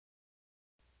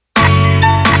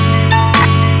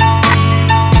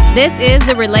This is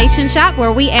The Relation Shop,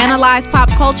 where we analyze pop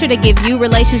culture to give you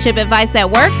relationship advice that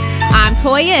works. I'm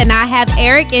Toya, and I have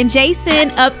Eric and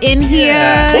Jason up in here.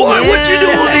 Boy, what you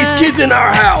doing with these kids in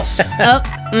our house?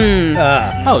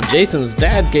 Jason's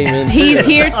dad came in. He's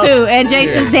here too, and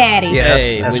Jason's daddy.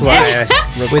 Yes, that's why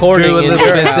why recording a in little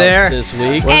your bit house there. this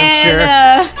week.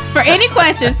 And for any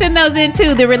questions, send those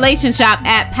into The Relation Shop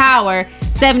at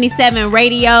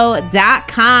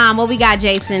power77radio.com. What we got,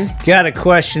 Jason? Got a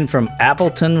question from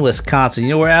Appleton, Wisconsin. You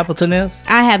know where Appleton is?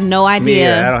 I have no idea. Me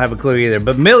either. I don't have a clue either.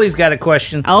 But Millie's got a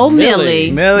question. Oh,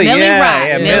 Millie. Millie,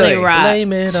 yeah, Millie Millie. rock.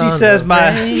 Blame it She on says the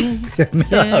rain.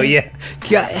 Oh, yeah.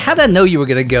 God, how did I know you were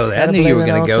going to go there? I Gotta knew you were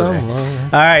blame going it to on go there. someone. All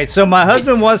right. So my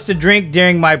husband wants to drink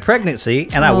during my pregnancy,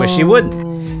 and I wish he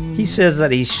wouldn't. He says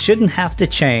that he shouldn't have to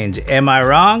change. Am I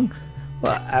wrong?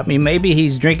 Well, I mean, maybe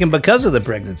he's drinking because of the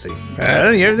pregnancy. You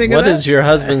ever think What of that? does your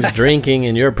husband's drinking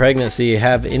and your pregnancy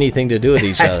have anything to do with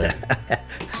each other?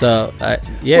 So,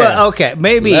 yeah. Well, okay,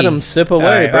 maybe. Let him sip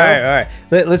away, all bro. right.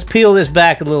 Let's peel this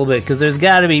back a little bit, because there's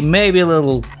got to be maybe a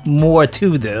little more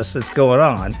to this that's going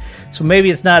on. So maybe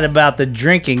it's not about the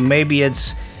drinking. Maybe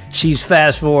it's she's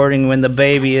fast forwarding when the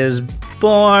baby is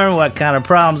born. What kind of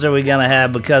problems are we going to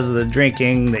have because of the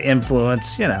drinking, the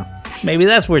influence, Maybe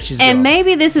that's where she's going. And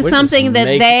maybe this is something that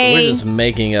We're just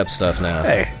making up stuff now.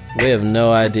 Hey. We have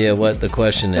no idea what the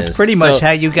question is. That's pretty much how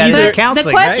you got into counseling,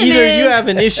 the right? question Either you is- have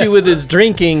an issue with his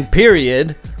drinking,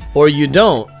 period, or you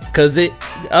don't. Because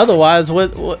otherwise,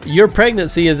 what your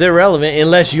pregnancy is irrelevant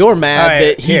unless you're mad All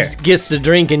right, that he here. gets to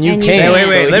drink and you And you can't. can't.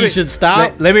 So Let he me should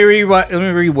stop. Let me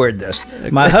reword this.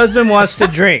 My husband wants to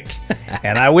drink,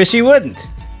 and I wish he wouldn't.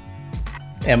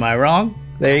 Am I wrong?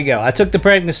 There you go. I took the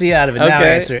pregnancy out of it. Now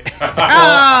Okay. answer it.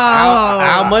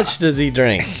 How much does he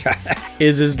drink?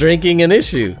 Is his drinking an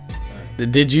issue?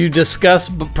 Did you discuss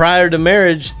prior to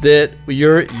marriage that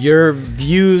your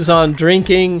views on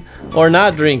drinking or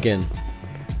not drinking?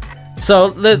 So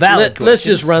let's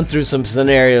just run through some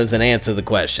scenarios and answer the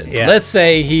question. Yeah. Let's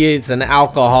say he is an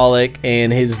alcoholic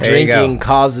and his There you drinking go.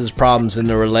 causes problems in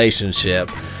the relationship.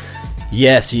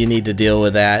 Yes, you need to deal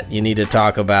with that. You need to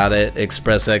talk about it,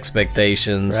 express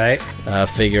expectations, Right.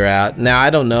 Figure out. Now, I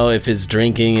don't know if his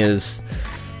drinking is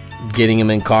getting him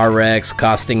in car wrecks,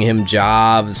 costing him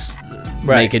jobs,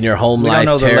 Right. making your home We don't life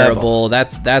know the terrible.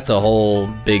 That's a whole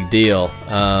big deal.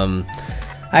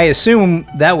 I assume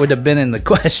that would have been in the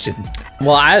question.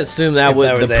 Well, I assume that If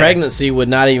that were the there. pregnancy would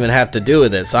not even have to do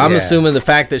with it. So I'm Yeah. assuming the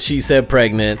fact that she said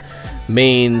pregnant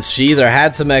means she either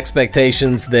had some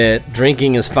expectations that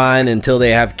drinking is fine until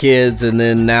they have kids, and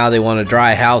then now they want a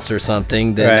dry house or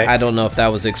something. Then Right. I don't know if that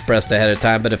was expressed ahead of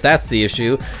time, but if that's the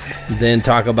issue, then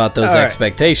talk about those All right.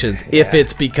 expectations. If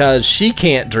it's because she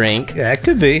can't drink, Yeah, it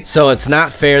could be. so it's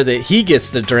not fair that he gets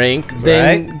to drink,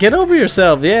 then Right. get over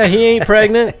yourself. Yeah, he ain't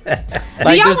pregnant.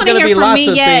 Do y'all want to hear from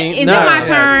me yet? Is it my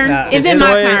turn? no. Is it It's my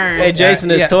Toya? turn? Hey, Jason,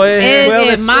 Yeah. is Toya here? Is Well, it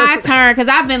let's- my let's- turn? Because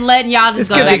I've been letting y'all This just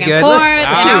go could back be and good. forth. Let's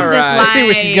and see- I'm just Alright. Let's see where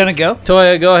like, she's gonna go.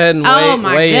 Toya, go ahead and Oh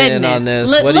my weigh in goodness. on this.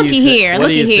 Look- What do you looky here, What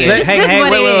do you looky think? here. This is what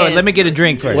it Wait. is. Let me get a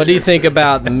drink first. What do you think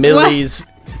about Millie's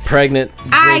pregnant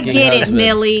I drinking get husband? it,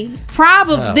 Millie.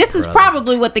 Probably Oh, this is brother.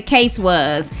 probably what the case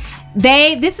was.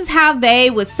 This is how they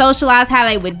would socialize, how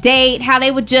they would date, how they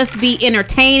would just be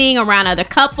entertaining around other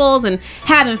couples and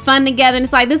having fun together. And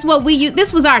it's like, this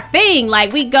was our thing.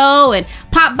 Like, we go and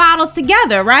pop bottles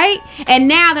together, right? And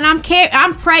now that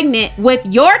I'm pregnant with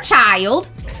your child,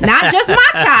 not just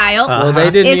my child. Well, they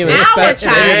didn't It's even our they didn't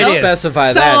child.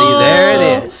 specify So- that either.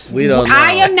 There it is. We don't know.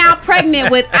 I am now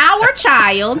pregnant with our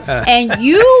child, and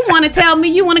you want to tell me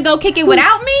you want to go kick it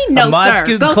without me? No, Ahmad's sir.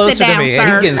 scooting Go closer sit to down, me. sir.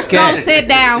 He's getting scared. Go sit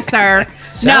down, sir.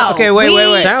 No. Okay, wait.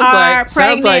 We Sounds are like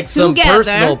pregnant some together.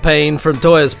 personal pain from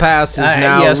Toya's past is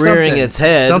now yeah, rearing something- its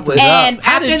head. something's And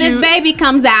How after did this you- baby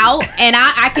comes out, and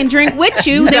I can drink with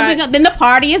you, then the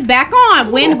party is back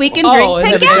on when we can drink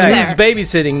and together. who's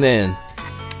babysitting then?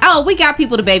 Oh, we got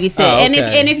people to babysit, Oh, and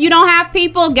okay. if you don't have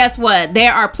people, guess what?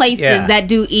 There are places Yeah. that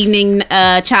do evening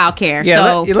childcare. Yeah,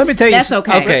 so let me tell you that's some-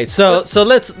 okay. Okay, so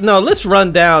let's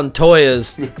run down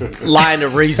Toya's line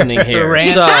of reasoning here.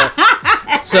 Rant.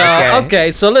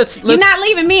 So let's You're not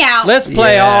leaving me out. Let's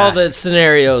play Yeah. all the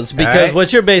scenarios because All right.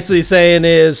 what you're basically saying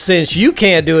is since you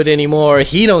can't do it anymore,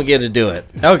 he don't get to do it.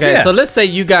 Okay, Yeah. so let's say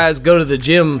you guys go to the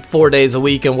gym 4 days a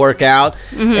week and work out,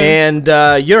 and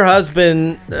your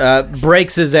husband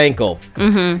breaks his ankle.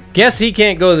 Guess he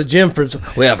can't go to the gym for.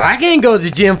 Well, if I can't go to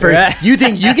the gym for, Right. you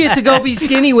think you get to go be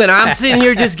skinny when I'm sitting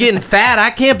here just getting fat? I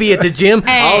can't be at the gym.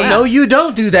 Hey. Oh no, you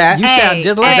don't do that. You sound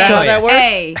just like Is that how Toya. that works?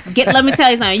 Hey, let me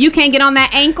tell you something. You can't get on that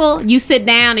ankle. You sit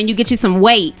down and you get you some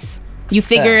weights. You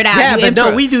figure it out. Yeah, You but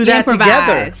no, we do you that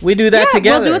together. improvise. We do that Yeah,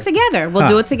 together. We'll do it together. We'll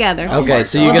do it together. Okay,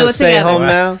 so you're We'll going do to it stay together. home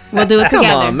now? We'll do it Come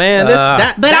together. on, man.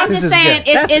 But I'm that's just is saying,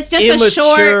 good. it's just immature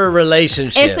a short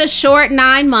relationship. It's a short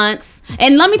 9 months.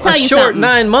 And let me tell you short something.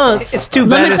 9 months. It's too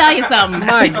Let bad. me tell you something.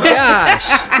 My gosh.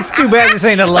 It's too bad this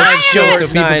ain't a live show so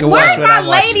people can watch Where's what my I'm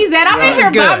watching. ladies at? I'm in This here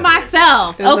is by good.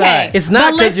 myself. This is Okay. right. It's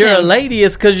not But because you're a listen, lady.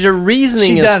 It's because your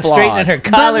reasoning She is done flawed. straightening her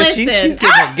collar. She's listen.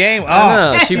 getting her game I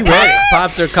on. know. She ready.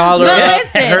 popped her collar But up.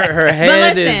 listen. Her But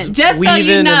head listen, is just so weaving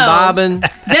you know. and bobbing.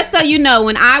 Just so you know,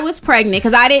 when I was pregnant,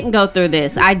 because I didn't go through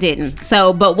this, I didn't.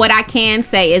 So, but what I can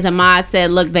say is Ahmad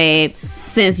said, look, babe,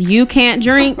 since you can't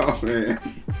drink, Oh, man.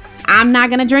 I'm not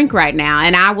gonna drink right now,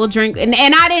 and I will drink. And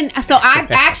I didn't. So I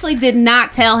actually did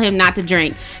not tell him not to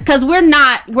drink, because we're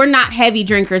not heavy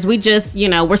drinkers. We just,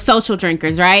 we're social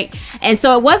drinkers, right? And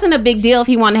so it wasn't a big deal if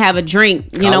he wanted to have a drink,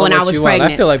 when Call it I what was you want.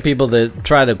 pregnant. I feel like people that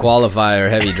try to qualify are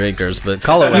heavy drinkers, but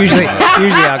call it what Usually you want.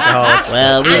 alcoholics.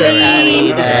 Well,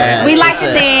 we like to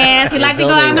dance. We like to go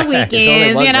out on the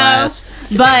weekends,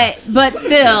 But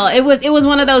still, it was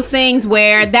one of those things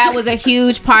where that was a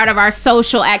huge part of our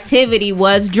social activity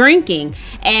was drinking.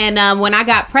 And when I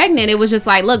got pregnant, it was just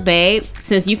like, look, babe,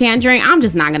 since you can't drink, I'm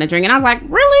just not gonna drink. And I was like,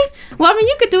 really? Well, I mean,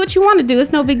 you could do what you want to do.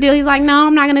 It's no big deal. He's like, no,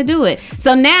 I'm not gonna do it.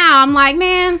 So now I'm like,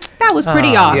 man, that was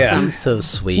pretty awesome. yeah. He's so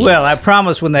sweet. Well, I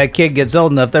promise when that kid gets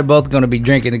old enough, they're both going to be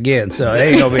drinking again, so it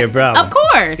ain't going to be a problem. Of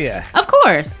course, Yeah. of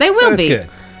course, they So will it's be. good.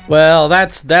 Well,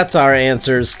 that's our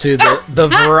answers to the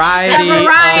variety, The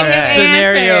variety of of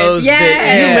scenarios answers. that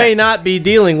Yes. you may not be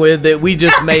dealing with that we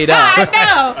just made up. I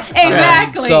know,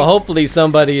 exactly. So hopefully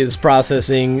somebody is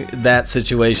processing that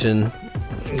situation.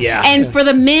 Yeah. And for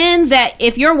the men that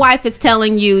if your wife is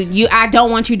telling you I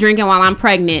don't want you drinking while I'm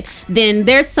pregnant, then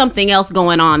there's something else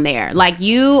going on there. Like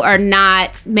you are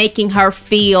not making her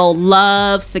feel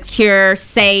loved, secure,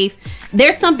 safe.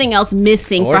 There's something else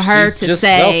missing Or for her she's to just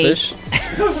say. selfish.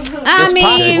 I It's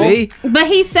mean, possible. but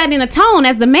he's setting the tone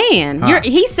as the man.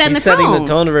 He's setting He's the setting tone. the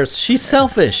tone of her. She's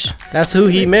selfish. That's who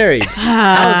he married.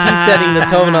 How is he setting the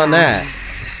tone on that?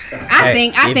 I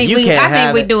think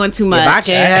we're doing too much. If I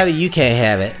can't have it, you can't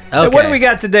have it. Okay. Hey, what do we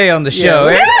got today on the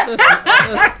show?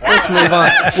 Let's move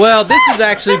on. Well, this is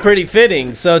actually pretty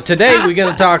fitting. So today we're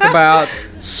going to talk about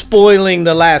spoiling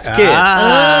the last kid.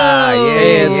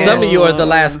 And some of you are the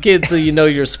last kid, so you know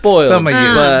you're spoiled. Some of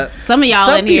you. but Some of y'all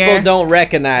some in people here. don't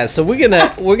recognize. So we're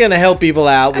gonna help people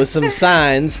out with some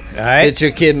signs right. that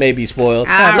your kid may be spoiled.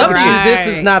 All Some of you, right. this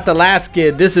is not the last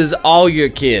kid. This is all your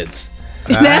kids.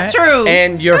 That's true.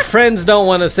 And your friends don't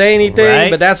want to say anything,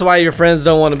 Right. but that's why your friends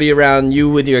don't want to be around you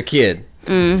with your kid.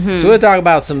 Mm-hmm. So we'll talk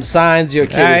about some signs your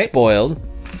kid is Right. spoiled,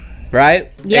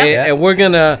 right? Yep. And we're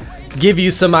going to give you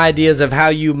some ideas of how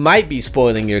you might be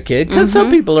spoiling your kid, because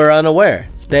some people are unaware.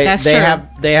 That's They true.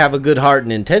 they have a good heart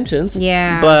and intentions,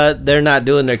 Yeah. but they're not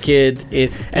doing their kid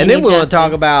it. And Any then we want to talk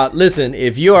justice. about, listen,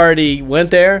 if you already went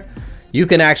there, you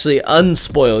can actually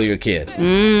unspoil your kid.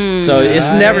 So it's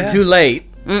never too late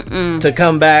to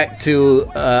come back to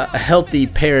healthy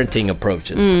parenting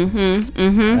approaches.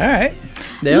 All right.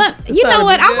 Yeah. Look, you thought know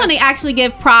what? it'd be I want to actually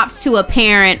give props to a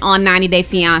parent on 90 Day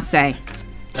Fiancé.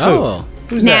 Oh,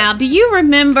 Who's Now, do you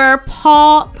remember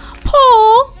Paul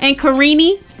and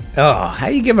Karini? Oh, how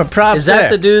you give him props is that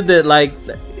there? the dude that like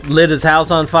lit his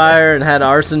house on fire and had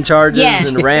arson charges Yes.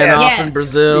 and ran Yes. off Yes. in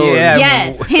Brazil? Yeah.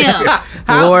 Yes, him.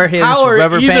 Wore his how are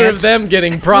rubber either pants? of them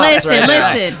getting props Listen, right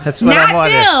now? listen. That's what Not I'm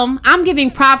wondering. them. I'm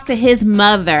giving props to his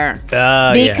mother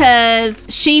Yeah. because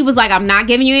she was like, I'm not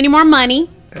giving you any more money.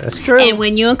 That's true. And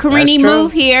when you and Karini That's true.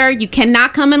 move here, you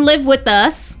cannot come and live with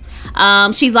us.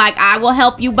 She's like, I will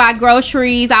help you buy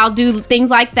groceries. I'll do things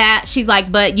like that. She's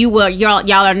like, but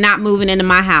y'all are not moving into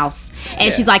my house.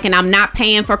 And she's like, and I'm not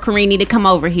paying for Karini to come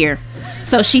over here.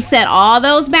 So she set all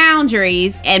those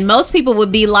boundaries, and most people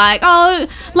would be like, oh,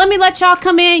 let me let y'all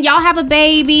come in. Y'all have a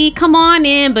baby. Come on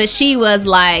in. But she was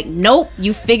like, nope,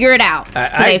 you figure it out.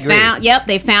 I So they agree.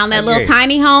 they found that I little agree.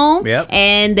 tiny home. Yep.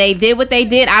 And they did what they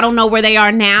did. I don't know where they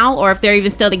are now or if they're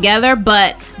even still together,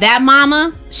 but that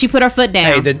mama, she put her foot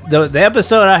down. Hey, the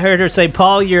episode I heard her say,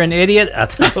 Paul, you're an idiot. I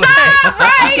thought,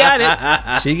 she got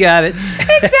it. She got it.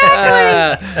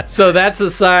 Exactly. So that's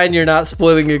a sign you're not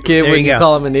spoiling your kid There when you you go.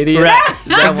 call him an idiot. Right. Is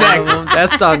that one of them?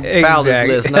 That's on Fowler's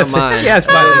Exactly. list, not mine. Yes,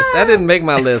 my list. That didn't make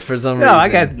my list for some reason. No, I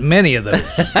got many of those.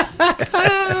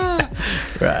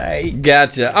 Right.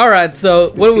 Gotcha. All right.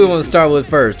 So, what do we want to start with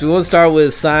first? Do we want to start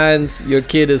with signs your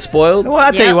kid is spoiled? Well,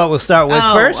 I'll tell you Yep. what we'll start with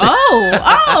first. Here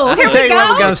I'll we tell you what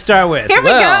we're going go. to start with. Here we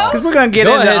Well, go. Because we're going to get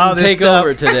Go into ahead all and this take stuff.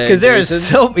 over today, Because there's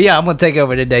Jason. I'm going to take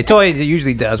over today. Toy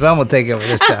usually does, but I'm going to take over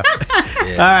this stuff.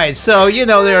 All right, so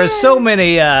there are so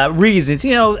many reasons.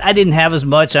 I didn't have as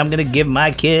much. I'm going to give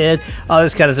my kid all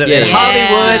this kind of stuff. Yeah. And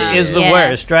Hollywood is the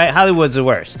worst, right? Hollywood's the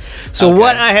worst. So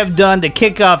what I have done to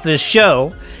kick off this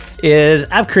show is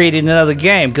I've created another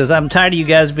game because I'm tired of you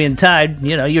guys being tied.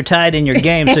 You're tied in your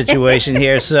game situation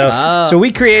here. So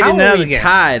we created How another are we game.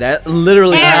 tied? I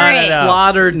literally Eric.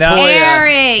 slaughtered No. Toya.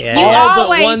 Eric, Yeah. you All but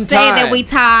always one say time. that we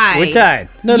tied. We're tied.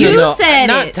 No, You said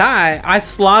not it. tie. I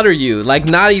slaughter you, like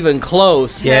not even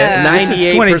close. Yeah, this is 98%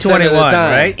 of the 2021,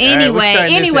 time. right? Anyway, All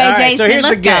right, Jason, so here's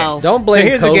let's the game. go. Don't blame So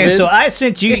here's the game. COVID. So I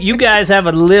sent you. You guys have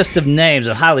a list of names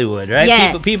of Hollywood, right?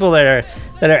 Yes. People that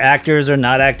are actors or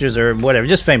not actors or whatever,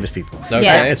 just famous people. Okay.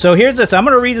 Yeah. And so here's this. I'm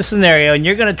going to read a scenario, and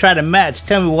you're going to try to match.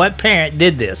 Tell me what parent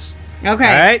did this. Okay. All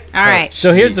right. All right.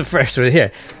 So here's the Jeez. first one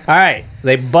here. All right.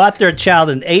 They bought their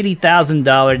child an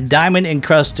 $80,000 diamond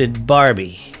encrusted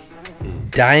Barbie.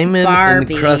 Diamond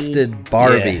Barbie. encrusted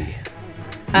Barbie.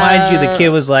 Mind you, the kid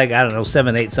was like, I don't know,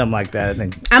 7, 8, something like that, I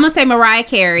think. I'm gonna say Mariah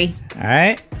Carey. All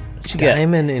right. What you got?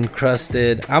 Diamond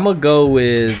encrusted. I'm gonna go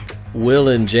with Will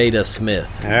and Jada Smith.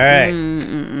 All right.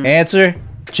 Answer: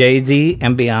 Jay-Z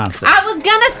and Beyonce. I was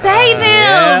gonna say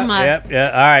them. Yeah.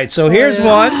 All right. So here's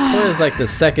one. Toya's like the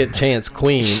second chance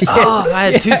queen. Oh, if I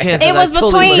had two chances. It was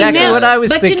between exactly them. what I was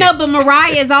but thinking. but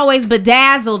Mariah is always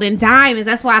bedazzled in diamonds.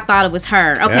 That's why I thought it was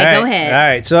her. Okay, All right. go ahead. All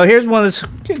right. So here's one that's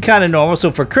kind of normal.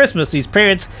 So for Christmas, these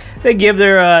parents they give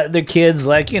their kids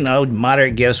like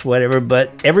moderate gifts, whatever.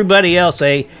 But everybody else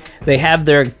they have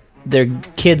their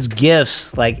kids'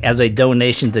 gifts like as a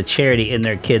donation to charity in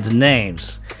their kids'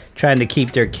 names, trying to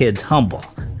keep their kids humble.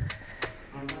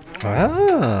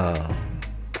 Oh,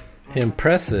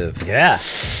 impressive. Yeah.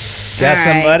 Got All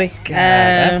right. somebody? God,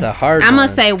 that's a hard I'm one.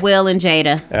 gonna say Will and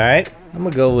Jada. All right. I'm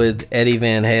gonna go with Eddie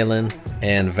Van Halen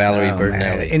and Valerie Oh, man.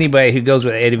 Bertinelli. Anybody who goes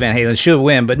with Eddie Van Halen should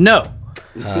win, but no.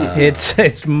 It's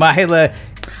Mila Mila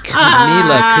Kunis.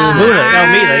 Mila. Oh,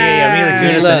 Mila. Yeah. Mila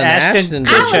Kunis Mila and and Ashton Ashton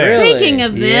I was Kutcher. Kutcher. Really? thinking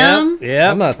of them.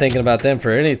 Yep. I'm not thinking about them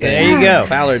for anything. There you go.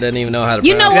 Fowler doesn't even know how to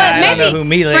You know pronounce what? I don't Maybe know who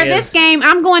Mila for is. this game,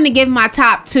 I'm going to give my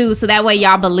top two, so that way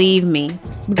y'all believe me.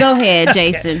 Go ahead,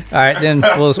 Jason. All right, then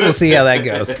we'll see how that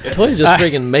goes. Toya just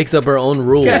freaking makes up her own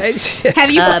rules.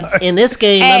 Have you? In this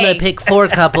game, I'm Hey. going to pick 4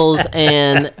 couples,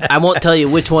 and I won't tell you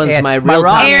which one's And my my real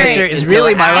wrong top Eric. answer pick is until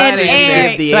really my after right you answer.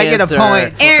 give the So I get a answer.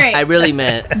 point. Eric. I really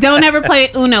meant. Don't ever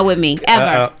play Uno with me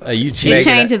ever. You It cheat.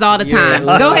 changes all the time.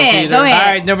 You're a Go Uno ahead. cheater. Go All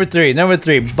ahead. right, number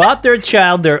three. Bought their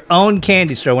child their own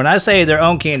candy store. When I say their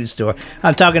own candy store,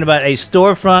 I'm talking about a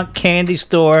storefront candy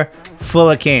store full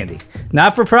of candy.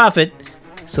 Not for profit,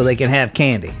 so they can have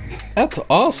candy. That's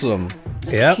awesome.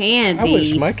 Yep. Candy I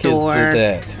wish my store. kids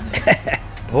did that.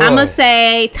 Boy. I'm gonna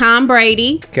say Tom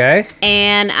Brady, Okay.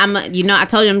 and I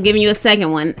told you I'm giving you a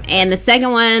second one, and the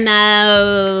second one,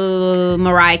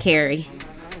 Mariah Carey.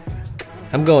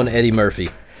 I'm going Eddie Murphy.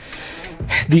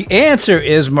 The answer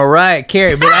is Mariah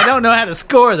Carey, but I don't know how to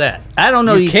score that. I don't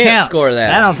know You can't count. score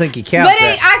that. I don't think you count But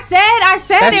that. I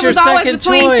said That's it your was always second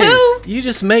between choice. two. You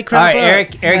just make All crap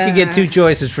right, up. Eric can get 2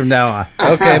 choices from now on.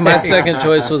 Okay, my second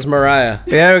choice was Mariah.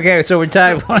 Yeah, okay, so we're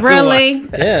tied 1-1. Really?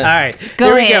 Yeah. All right, Go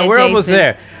here we ahead, go. We're almost Jason.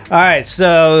 there. All right,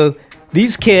 so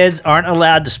these kids aren't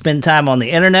allowed to spend time on the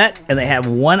internet, and they have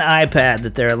one iPad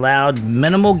that they're allowed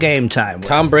minimal game time with.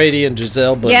 Tom Brady and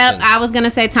Giselle Bundchen. Yep, I was gonna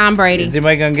say Tom Brady. Is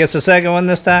anybody going to guess the second one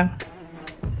this time?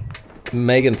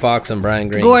 Megan Fox and Brian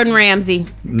Green. Gordon Ramsay.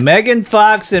 Megan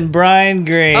Fox and Brian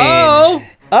Green. Oh!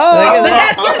 Look at But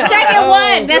that. that's the second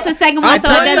one. That's the second one, so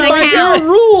it doesn't count.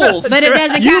 rules. But it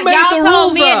doesn't You count. made Y'all the told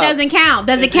rules me up. it doesn't count.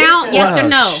 Does it count? Yes or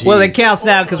no? Jeez. Well, it counts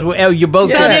now because you're both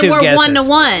So doing then 2 we're guesses.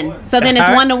 1-1. So then it's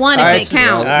All right. 1-1 All if right. it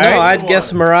counts. All No, right. I'd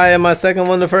guess Mariah my second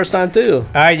one the first time too. All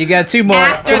right, you got 2 more.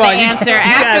 After Come the on, you answer, got-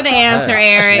 after the answer,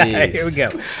 Eric. All right, here we go.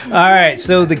 All right,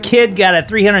 so the kid got a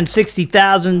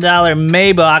 $360,000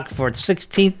 Maybach for its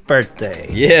 16th birthday.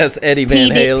 Yes, Eddie Van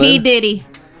Halen. P. Diddy.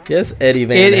 Yes, Eddie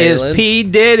Van It Halen. is P.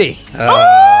 Diddy.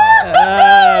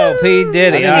 Oh, P.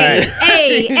 Diddy. All right.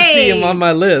 Hey, You see him on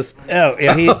my list. Oh,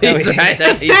 yeah, He's attached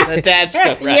to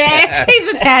Yeah, he's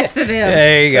attached to them.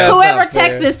 there you go. Whoever not fair.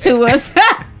 texted this to us.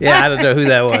 Yeah, I don't know who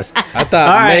that was. I thought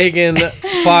All right. Megan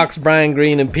Fox, Brian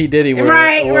Green, and P. Diddy were,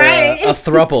 Right, were right. A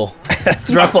thruple.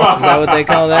 Thruple. Is that what they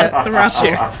call that?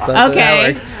 Something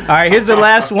Okay. All right, here's the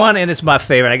last one, and it's my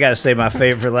favorite. I got to say my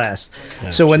favorite for last.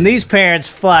 So when these parents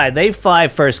fly, they fly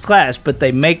first class, but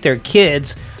they make their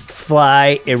kids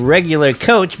fly a regular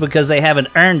coach because they haven't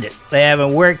earned it. They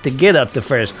haven't worked to get up to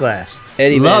first class.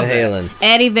 Eddie Love Van that. Halen.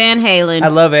 Eddie Van Halen. I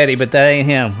love Eddie, but that ain't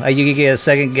him. You can get a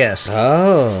second guess.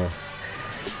 Oh.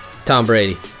 Tom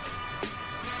Brady.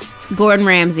 Gordon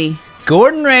Ramsay.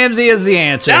 Gordon Ramsay is the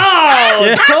answer.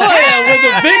 Oh, Toya with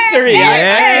the victory. I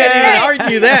can't even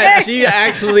argue that. She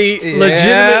actually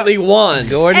legitimately won.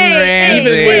 Gordon Ramsay.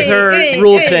 Even with her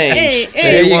rule change.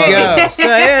 There you go. So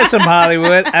here's some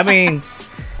Hollywood. I mean,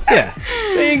 yeah.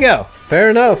 There you go. Fair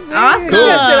enough. Awesome. You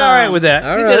guys did all right with that.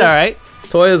 All You right. did all right.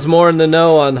 Toya's more in the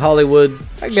know on Hollywood.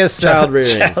 I guess Child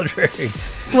rearing. Child rearing.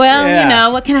 Well, Yeah. you know,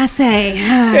 what can I say?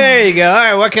 There you go. All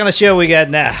right, what kind of show we got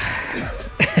now?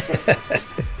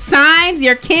 Signs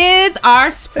your kids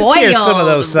are spoiled. Let's hear some of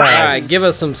those signs. All right, give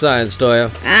us some signs, Toya.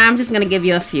 I'm just going to give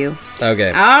you a few. Okay.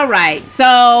 All right.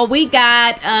 So we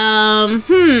got,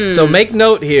 So make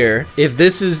note here. If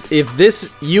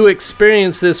you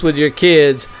experience this with your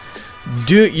kids,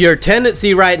 your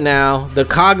tendency right now, the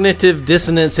cognitive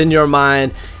dissonance in your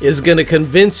mind is going to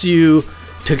convince you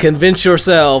to convince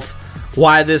yourself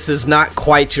why this is not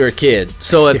quite your kid.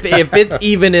 So if it's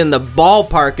even in the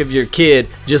ballpark of your kid,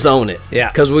 just own it. Yeah.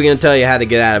 Because we're going to tell you how to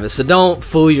get out of it. So don't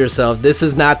fool yourself. This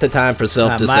is not the time for My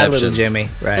self-deception. little Jimmy.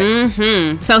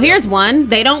 Right. so here's one.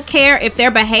 They don't care if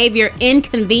their behavior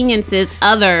inconveniences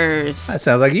others. That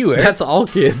sounds like you, Eric. That's all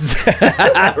kids.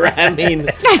 I mean,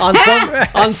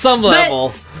 on some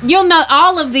level. You'll know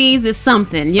all of these is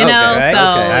something, you know. Okay, So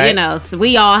okay. you know, so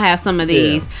we all have some of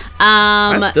these.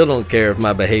 I still don't care if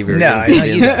my behavior No, I know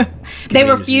you inconveniences They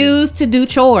you. refuse to do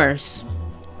chores,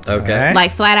 Okay. Alright.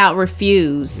 like flat out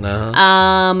refuse.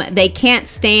 Uh-huh. They can't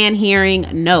stand hearing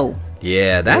no.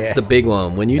 Yeah, that's Yeah. the big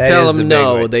one. When you That tell is the them big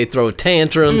no, one. they throw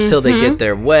tantrums till they get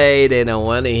their way. They don't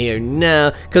want to hear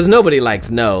no, because nobody likes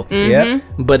no. Yep.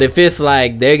 But if it's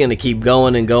like they're gonna keep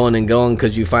going and going and going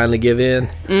because you finally give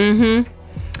in,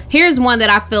 Here's one that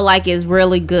I feel like is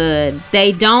really good.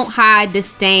 They don't hide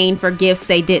disdain for gifts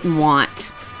they didn't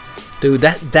want. dude,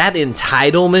 that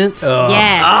entitlement. Oh,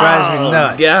 Yes. drives me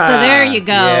nuts. God. So there you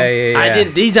go. Yeah. I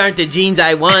didn't. These aren't the jeans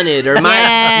I wanted, or my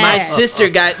Yes. sister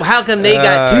got. How come they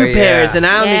got two Oh, pairs yeah. and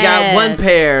I only got one Yes.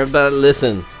 pair? But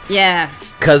listen, Yeah.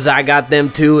 cause I got them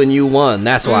two and you won.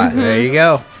 That's why. There you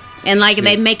go. And like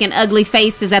they making ugly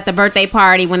faces at the birthday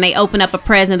party when they open up a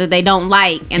present that they don't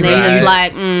like, and they're Right. just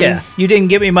like, Yeah. You didn't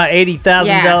give me my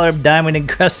 $80,000 diamond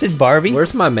encrusted Barbie.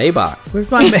 Where's my Maybach? Where's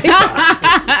my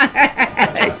Maybach?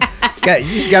 God,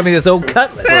 you just got me this old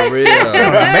Cutlass. For real.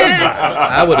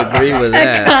 I would agree with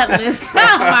that. Cutlass.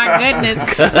 Oh my goodness.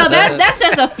 So that's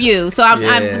just a few. So I'm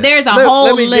there's a Let- whole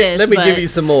let me list. Let me but- give you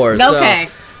some more. Okay.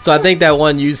 So I think that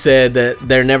one you said that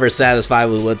they're never satisfied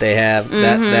with what they have.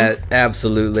 That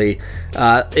absolutely.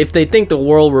 If they think the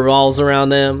world revolves around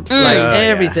them, like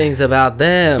everything's about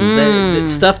them.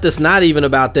 Stuff that's not even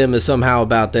about them is somehow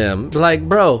about them. Like,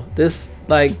 bro, this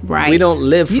we Right. don't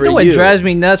live for You you. know what drives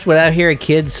me nuts when I hear a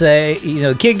kid say,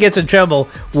 kid gets in trouble,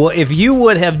 well, if you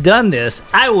would have done this,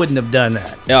 I wouldn't have done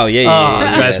that. Oh yeah, Oh,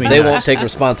 it drives me They nuts. won't take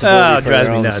responsibility Oh, it for drives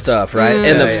their me own nuts. stuff, right?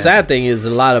 And the Yeah. sad thing is, a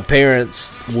lot of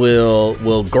parents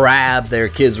will grab their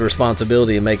kids'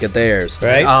 responsibility and make it theirs.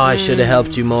 Right. Oh, I should have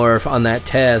helped you more on that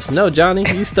test. No, Johnny,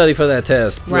 you study for that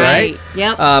test. Right.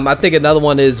 Yep. I think another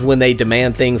one is when they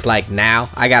demand things like now.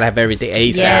 I gotta have everything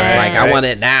ASAP. Yeah. Like I Right. want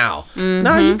it now.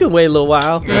 No, you can wait a little while.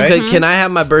 Right. Can I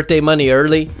have my birthday money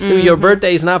early? Dude, your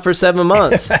birthday's not for 7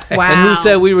 months. Wow. And who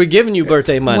said we were giving you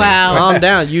birthday money? Wow. Calm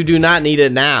down. You do not need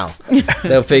it now.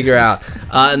 They'll figure out.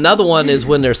 Another one is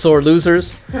when they're sore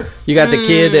losers. You got the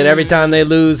kid that every time they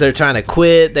lose, they're trying to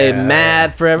quit. They're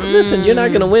mad forever. Listen, you're not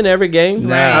going to win every game.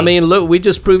 No. I mean, look, we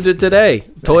just proved it today.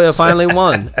 Toya finally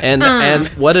won. And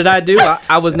what did I do?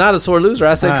 I was not a sore loser.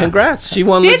 I said, congrats. She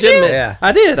won Did you? legitimate. Yeah.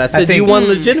 I did. I said, think- you won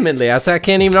legitimately. I said, I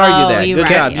can't even argue Oh, that. you're Good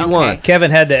right. job. You Okay. won.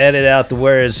 Kevin had to edit out the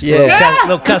words. Yeah.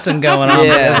 Little cussing going on.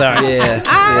 That's all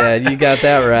right. Yeah, you got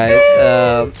that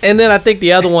right. And then I think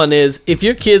the other one is if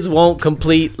your kids won't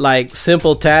complete like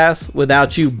simple tasks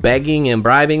without you begging and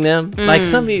bribing them. Like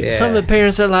some of the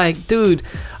parents are like, dude,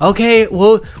 okay,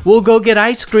 we'll go get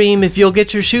ice cream if you'll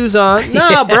get your shoes on.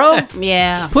 Nah, bro,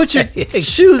 Yeah. put your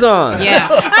shoes on. Yeah.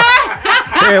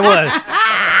 There it was.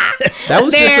 That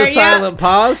was There, just a yeah. silent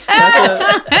pause.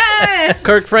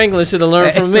 Kirk Franklin should have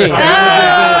learned from me.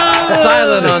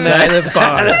 Silent on that. Silent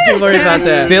pause. Don't worry about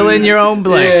that. Fill in your own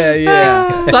blank.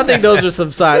 Yeah. So I think those are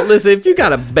some signs. Listen, if you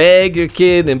gotta beg your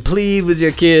kid and plead with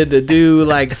your kid to do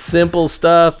like simple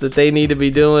stuff that they need to be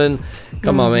doing,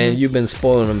 come on, man, you've been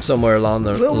spoiling them somewhere along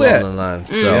the Little bit. line.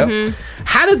 So,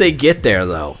 how did they get there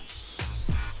though?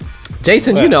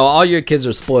 Jason, you know all your kids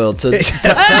are spoiled. So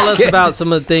tell us about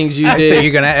some of the things you I did. think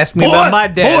you're gonna ask me about my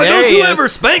dad. boy, There don't he you is. ever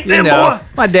spank You them, know, boy.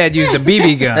 my dad used a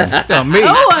BB gun on me.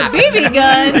 Oh, a BB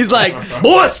gun. He's like,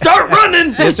 Boy, start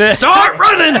running. right. Start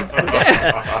running.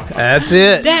 That's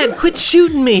it. Dad, quit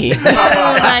shooting me. Oh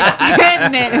my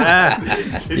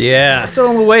goodness. Yeah, it's the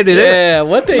only way to do it. Yeah,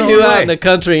 what they No do way. out in the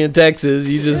country in Texas,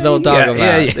 you just don't talk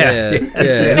Yeah, about.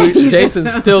 yeah. Jason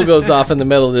still goes off in the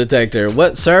metal detector.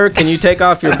 What, sir? Can you take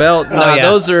off your belt? No, yeah.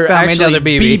 those are Found me actually another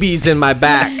BB. BBs in my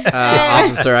back,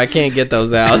 officer. I can't get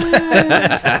those out.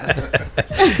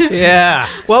 Yeah.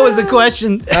 What was the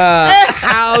question?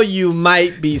 How you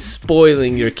might be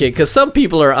spoiling your kid, because some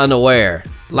people are unaware.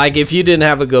 Like if you didn't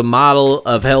have a good model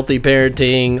of healthy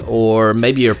parenting, or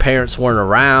maybe your parents weren't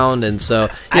around, and so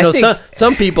I think-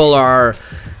 some people are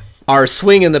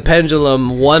swinging the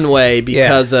pendulum one way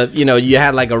because of you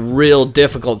had like a real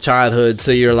difficult childhood,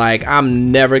 so you're like,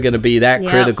 I'm never going to be that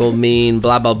Yep. critical, mean,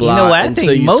 blah blah blah, You know what? I and think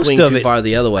so you most swing of too it- far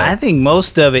the other way. I think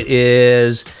most of it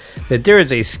is that there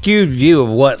is a skewed view of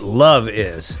what love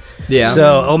is. Yeah.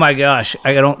 So, oh my gosh,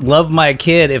 I don't love my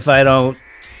kid if I don't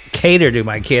cater to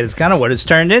my kid. It's kind of what it's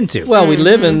turned into. Well, we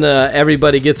live in the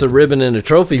everybody gets a ribbon and a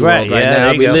trophy Right, world right yeah, now.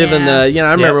 there you We go. live in Yeah. the,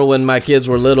 I remember when my kids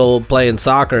were little playing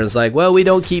soccer. It's like, well, we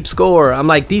don't keep score. I'm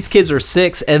like, these kids are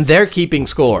 6 and they're keeping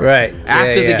score. Right. After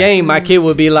Yeah, the yeah. game, my kid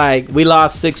would be like, we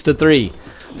lost 6-3.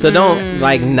 So don't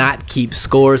like not keep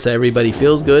score so everybody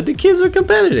feels good. The kids are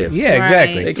competitive. Yeah,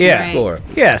 exactly. Right, Yeah. right. Score.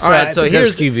 Yeah, so All right. I So think that's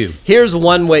here's skewed view. here's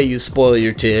one way you spoil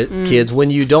your kids when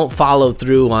you don't follow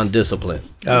through on discipline.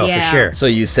 Oh, Yeah. for sure. So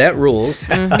you set rules,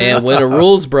 and when a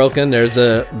rule's broken, there's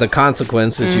the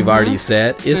consequence that you've already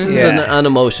set. This is an Yeah.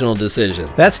 unemotional decision.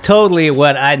 That's totally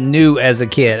what I knew as a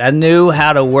kid. I knew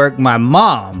how to work my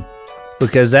mom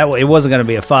because it wasn't going to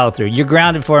be a follow through. You're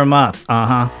grounded for a month.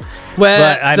 Uh-huh.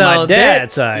 Well, But on my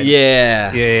dad's side.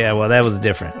 yeah. Yeah, well, that was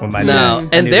different with my dad. No,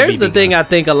 I and knew there's the BB thing gun. I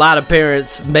think a lot of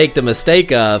parents make the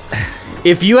mistake of.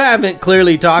 If you haven't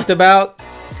clearly talked about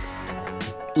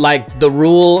like the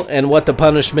rule and what the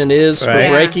punishment is Right.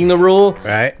 for breaking the rule,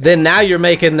 Right. then now you're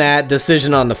making that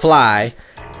decision on the fly.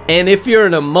 And if you're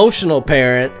an emotional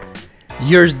parent,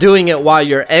 you're doing it while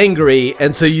you're angry,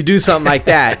 and so you do something like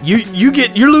that.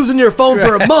 You're losing your phone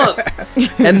for a month,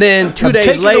 and then 2 days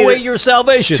Taking later, away your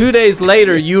salvation. 2 days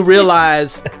later, you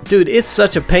realize, dude, it's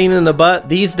such a pain in the butt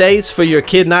these days for your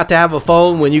kid not to have a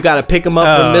phone when you got to pick them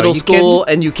up from Oh, middle you school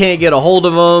and you can't get a hold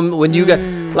of them. When you got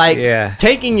Yeah.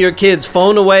 taking your kid's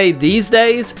phone away these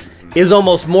days is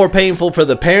almost more painful for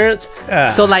the parents.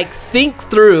 So think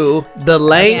through the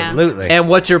length Absolutely. and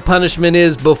what your punishment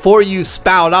is before you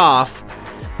spout off.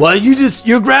 Well,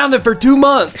 you're grounded for 2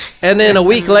 months, and then a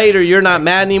week later you're not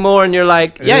mad anymore, and you're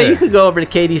like, yeah, you could go over to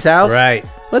Katie's house, Right.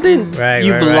 But then Right,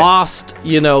 you've right. lost,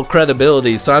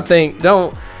 credibility. So I think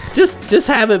don't just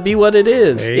have it be what it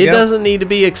is. There you It go. doesn't need to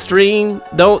be extreme.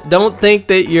 Don't think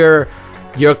that your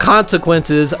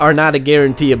consequences are not a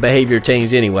guarantee of behavior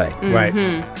change anyway. Right.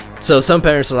 So some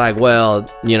parents are like, well,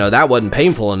 that wasn't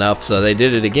painful enough, so they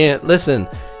did it again. Listen,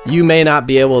 you may not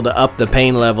be able to up the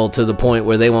pain level to the point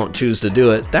where they won't choose to do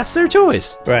it. That's their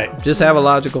choice. Right. Just have a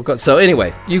logical. So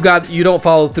anyway, you don't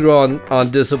follow through on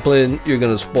discipline, you're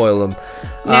gonna spoil them.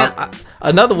 Now-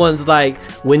 Another one's like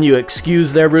when you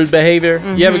excuse their rude behavior.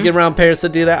 You ever get around parents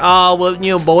that do that? Oh,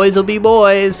 well, boys will be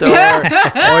boys, or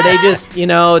they just,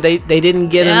 they didn't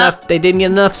get Yep. enough. They didn't get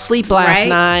enough sleep last Right,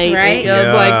 night. right. And,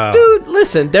 Yeah. like, dude,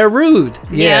 listen, they're rude.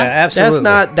 Yeah, Yeah.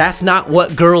 absolutely. That's not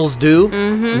what girls do.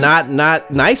 Not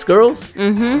nice girls.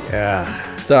 Yeah.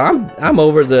 So I'm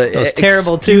over the Those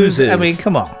terrible excuses. twos. I mean,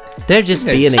 come on. They're just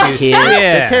being a kid.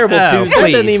 Yeah. The terrible Oh, twos. That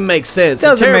doesn't please. even make sense.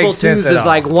 Doesn't the terrible make sense twos at is all.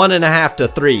 like 1.5 to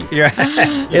 3. You're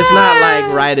It's not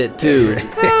like right at 2.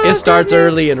 It starts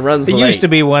early and runs It late. used to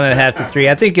be 1.5 to 3.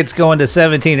 I think it's going to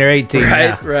 17 or 18 Right,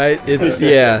 now. right. It's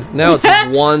now it's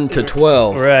 1 to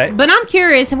 12. Right. But I'm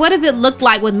curious, what does it look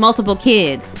like with multiple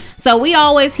kids? So we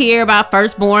always hear about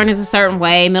firstborn is a certain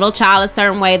way, middle child is a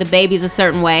certain way, the baby's a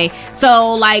certain way.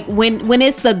 So like when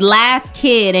it's the last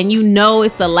kid and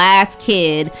it's the last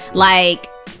kid, like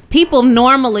people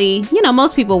normally,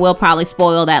 most people will probably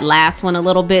spoil that last one a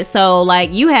little bit. So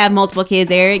like you have multiple kids,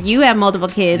 Eric, you have multiple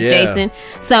kids, Yeah. Jason.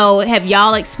 So have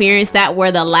y'all experienced that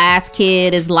where the last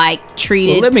kid is like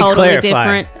treated Well, let me totally clarify.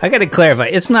 different? I got to clarify.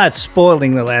 It's not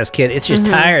spoiling the last kid. It's just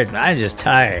tired. I'm just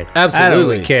tired. Absolutely. I don't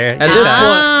really care.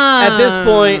 At this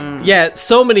point, yeah,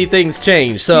 so many things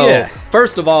change. So, Yeah.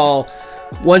 first of all,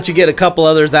 once you get a couple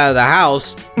others out of the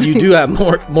house, you do have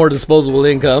more disposable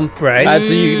income. Right.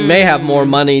 So you may have more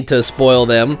money to spoil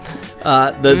them.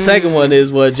 The second one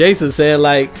is what Jason said,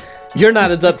 like, you're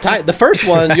not as uptight. The first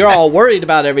one, you're all worried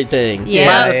about everything. Yeah.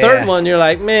 By the third one, you're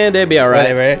like, man, they'd be all right.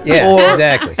 Whatever. Yeah, Or-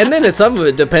 exactly. And then some of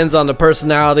it depends on the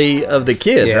personality of the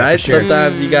kid, Yeah, right? for sure.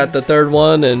 Sometimes you got the third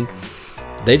one and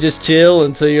they just chill,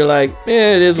 and so you're like,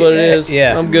 yeah, it is what it is.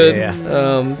 Yeah. I'm good.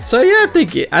 Yeah. So yeah,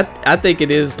 I think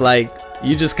it is like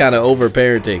you just kind of over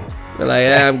parenting. You're like,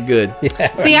 I'm good.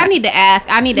 See, I need to ask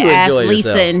You Lisa enjoy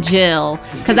yourself. and Jill,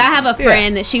 because I have a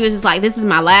friend that she was just like, this is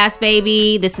my last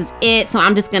baby, this is it, so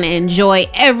I'm just gonna enjoy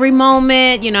every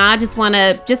moment. I just want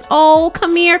to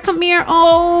come here,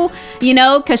 oh,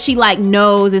 because she like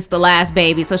knows it's the last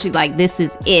baby, so she's like, this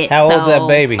is it. How old's that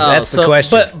baby? Oh, That's the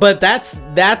question. But that's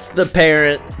the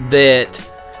parent that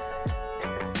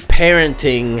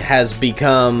parenting has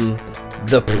become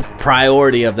the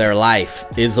priority of their life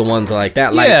is the ones like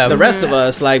that. Like Yeah. the rest of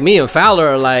us, like me and Fowler,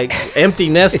 are like empty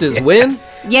nest is when.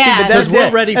 Yeah, but that's Because we're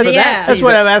it. ready for Yeah. that. That's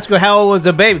what I'm asking. How old was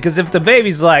the baby? Because if the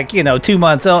baby's like 2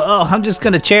 months old, I'm just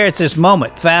going to cherish this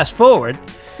moment. Fast forward,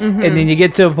 and then you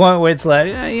get to a point where it's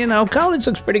like, college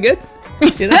looks pretty good.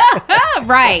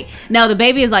 right. No, the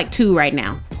baby is like 2 right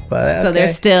now. But, So they're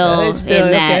okay. still They're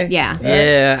in that, okay. yeah.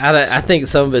 Yeah, I think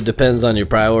some of it depends on your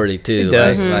priority too. It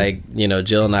does. Like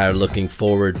Jill and I are looking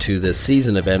forward to this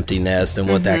season of Empty Nest and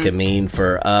what that could mean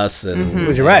for us and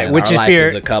Which is right, and which our is life fear-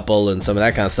 as a couple and some of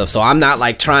that kind of stuff. So I'm not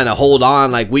like trying to hold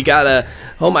on. Like we gotta.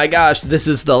 Oh my gosh, this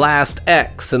is the last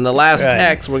X and the last Right.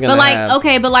 X we're gonna But like, have.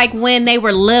 okay, but like when they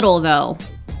were little though.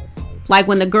 Like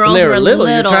when the girls When they were were little,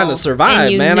 you're trying to and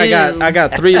survive, you man. knew. I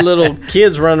got 3 little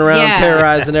kids running around Yeah.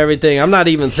 terrorizing everything. I'm not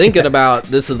even thinking about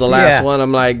this is the last Yeah. one.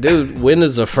 I'm like, dude, when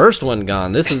is the first one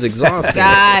gone? This is exhausting.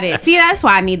 Got it. See, that's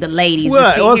why I need the ladies.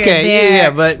 Well, to sit okay, here and yeah,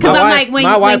 there. but- because My I'm wife, like when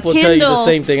my wife when will tell you the Kendall-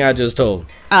 same thing I just told.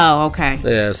 Oh, okay.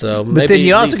 Yeah, so But maybe then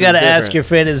you also Lisa's got to ask different. your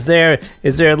friend: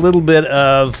 is there a little bit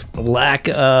of lack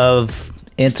of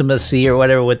intimacy or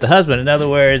whatever with the husband? In other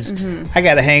words, I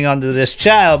got to hang on to this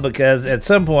child because at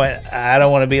some point I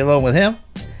don't want to be alone with him.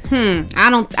 I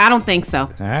don't think so. All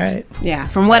right. Yeah,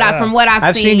 from what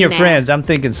I've seen your now. friends. I'm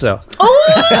thinking so.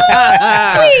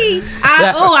 I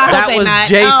That hope was not.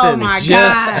 Jason. Oh my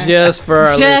gosh. Just for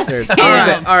our Just listeners.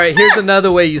 him. All right. Here's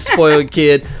another way you spoil a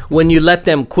kid: when you let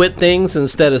them quit things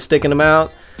instead of sticking them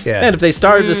out. Yeah. And if they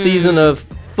started the season of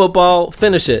football,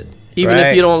 finish it. Even if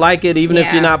Right. you don't like it, even if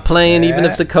Yeah. you're not playing, even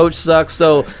Yeah. if the coach sucks.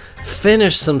 So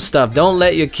finish some stuff. Don't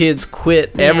let your kids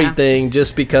quit Yeah. everything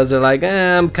just because they're like,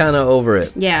 I'm kind of over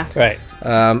it. Yeah. Right.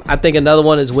 I think another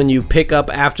one is when you pick up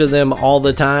after them all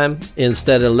the time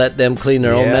instead of let them clean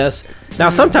their own Yeah. mess. Now,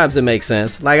 sometimes it makes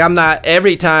sense. Like, I'm not,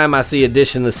 every time I see a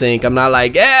dish in the sink, I'm not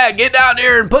like, yeah, get down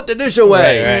here and put the dish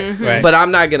away. Right. But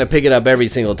I'm not going to pick it up every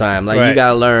single time. Like, you Right. got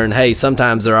to learn, hey,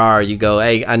 sometimes you go,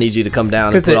 hey, I need you to come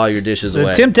down and put all your dishes the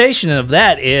away. temptation of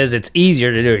that is it's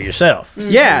easier to do it yourself.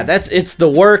 Yeah, it's the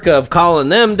work of calling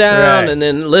them down Right. and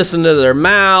then listen to their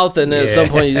mouth, and then at some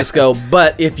Yeah. point you just go.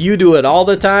 But if you do it all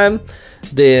the time,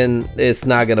 then it's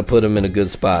not going to put them in a good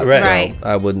spot. Right. So Right.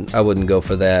 I wouldn't go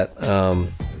for that.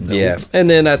 Yeah, and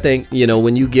then I think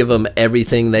when you give them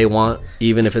everything they want,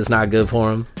 even if it's not good for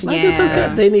them, like it's Yeah.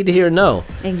 okay. They need to hear no.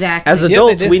 Exactly. As they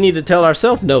adults, do. we need to tell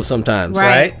ourselves no sometimes.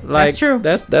 Right. Like That's true.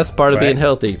 That's part of Right. being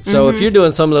healthy. So if you're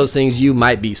doing some of those things, you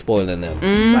might be spoiling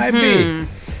them. Might be.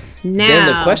 now, Then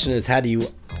the question is, how do you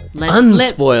let's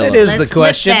unspoil It them? is Let's the flip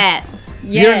question. that.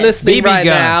 You're Yes. listening BB right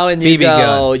gun. now, and you BB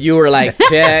go, gun. you were like,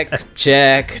 check,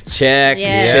 check, check,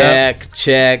 Yeah.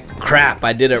 check. Crap,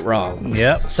 I did it wrong.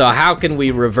 Yep. So how can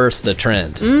we reverse the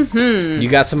trend? Mm-hmm. You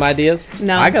got some ideas?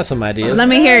 No. I got some ideas. Let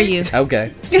me hear you. Okay.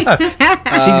 She's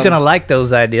gonna like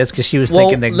those ideas because she was well,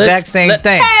 thinking the let's- exact same let-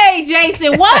 thing. Hey,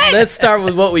 Jason, what? Let's start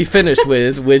with what we finished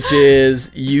with, which is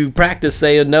you practice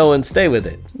saying no and stay with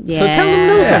it. So tell them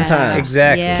no Yeah. sometimes.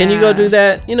 Exactly. Yeah. Can you go do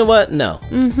that? You know what? No.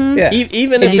 Yeah.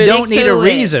 Even And if you it's don't need a to it.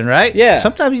 reason, right? Yeah.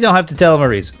 Sometimes you don't have to tell them a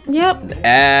reason. Yep.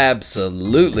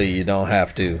 Absolutely, you don't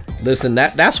have to. Listen,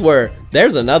 that's where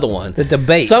there's another one. The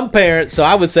debate. Some parents, so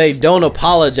I would say, don't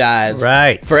apologize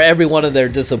Right. for every one of their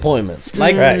disappointments.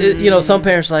 Like, Right. some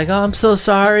parents are like, oh, I'm so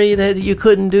sorry that you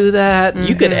couldn't do that.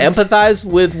 You could empathize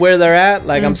with where they're at.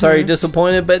 Like, I'm sorry you're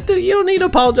disappointed, but dude, you don't need to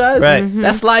apologize. Right.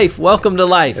 That's life. Welcome to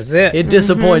life. That's it. It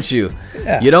disappoints you.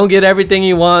 Yeah. You don't get everything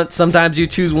you want. Sometimes you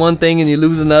choose one thing and you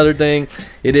lose another thing.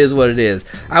 It is what it is.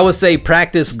 I would say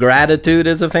practice gratitude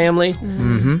as a family.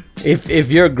 Mm-hmm.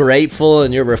 If you're grateful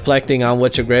and you're reflecting on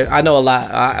what you're grateful, I know a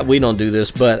lot. We don't do this,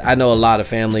 but I know a lot of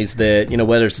families that,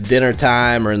 whether it's dinner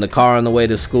time or in the car on the way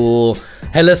to school,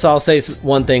 hey, let's all say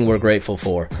one thing we're grateful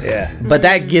for. Yeah. But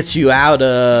that gets you out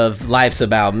of life's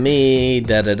about me,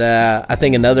 da-da-da. I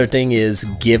think another thing is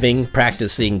giving,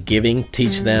 practicing giving.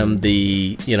 Teach them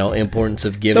the, importance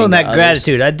of giving. So in to that others.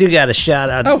 gratitude, I do got to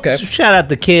shout out. Okay. Shout out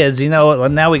the kids.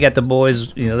 Now we got the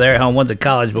boys, they're at home. One's at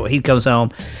college, but he comes home.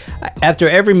 After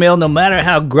every meal, no matter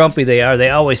how grumpy they are, they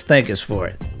always thank us for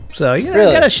it. So, Really?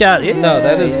 I got to shout. Yeah, No,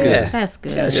 that is good. That's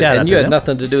good. Gotta shout out And you to had them.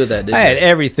 nothing to do with that, did you? I had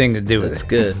everything to do with That's it.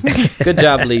 good. Good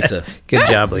job, Lisa. Good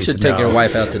job, Lisa. Should take No. your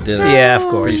wife out to dinner. Yeah, of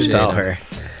course. It's Appreciate all it. her.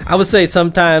 I would say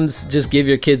sometimes just give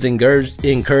your kids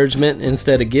encouragement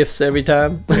instead of gifts every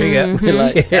time. There you go. Be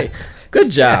like, hey,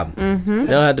 good job. You don't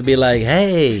have to be like,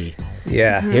 hey,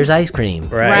 Yeah. here's ice cream.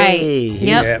 Right. Hey,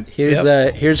 Yep.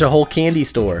 here's a whole candy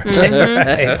store.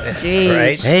 Jeez.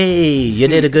 Right. Hey, you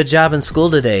did a good job in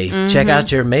school today. Check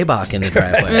out your Maybach in the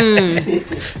driveway.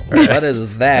 What is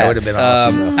that? That would've been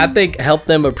awesome, I think help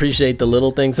them appreciate the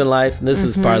little things in life. And this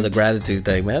is part of the gratitude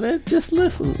thing, man. Just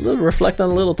listen, reflect on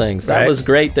the little things. That Right. was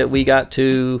great that we got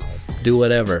to do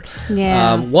whatever.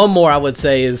 Yeah. One more I would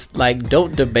say is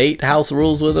don't debate house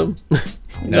rules with them.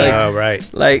 No, right.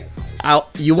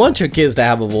 You want your kids to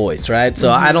have a voice, right?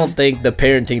 So I don't think the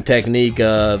parenting technique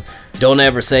of don't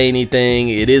ever say anything,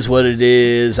 it is what it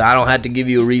is, I don't have to give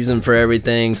you a reason for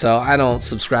everything, so I don't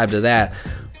subscribe to that.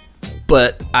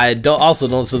 But I also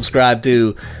don't subscribe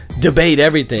to debate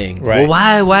everything. Right.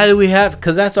 Well, why do we have,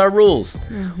 because that's our rules.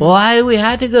 Well, why do we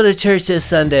have to go to church this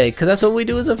Sunday? Because that's what we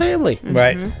do as a family.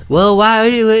 Right. Well, why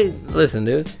do we, listen,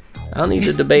 dude, I don't need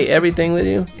to debate everything with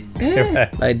you.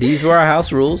 Like, these were our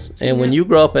house rules, and when you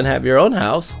grow up and have your own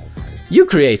house, you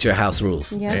create your house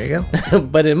rules. There you go.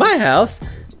 But in my house,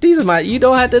 these are you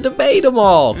don't have to debate them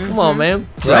all. Come on, man.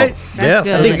 So, Right. That's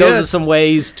good. I think Good. those are some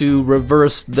ways to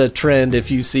reverse the trend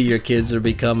if you see your kids are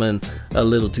becoming a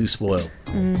little too spoiled.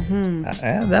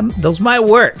 Those might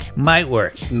work. Might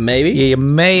work. Maybe. Yeah, you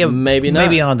may have. Maybe not.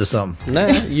 Maybe onto something. Nah,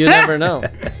 you never know.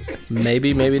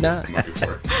 Maybe not.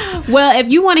 Well, if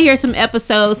you want to hear some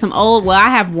episodes, I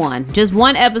have just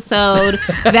one episode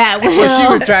that will. Well,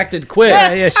 she retracted quick.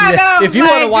 Yeah, she I did. know, If you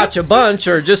want to like, watch a bunch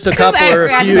or just a couple or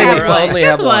a few exactly. or only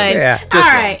Just have one. Yeah. All Just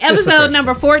right, one. Just the episode first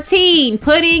number 14,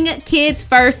 putting kids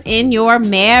first in your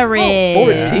marriage.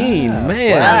 14,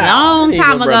 man. A long I don't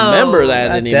time even ago. remember that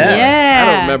Not anymore. that. Yeah. I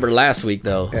don't remember last week,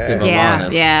 though, if I'm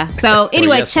honest. Yeah. So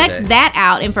anyway, check yesterday. that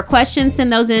out. And for questions,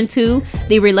 send those into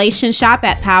the Relation Shop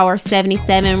at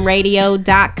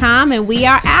power77radio.com. And we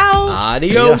are out.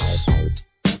 Adios.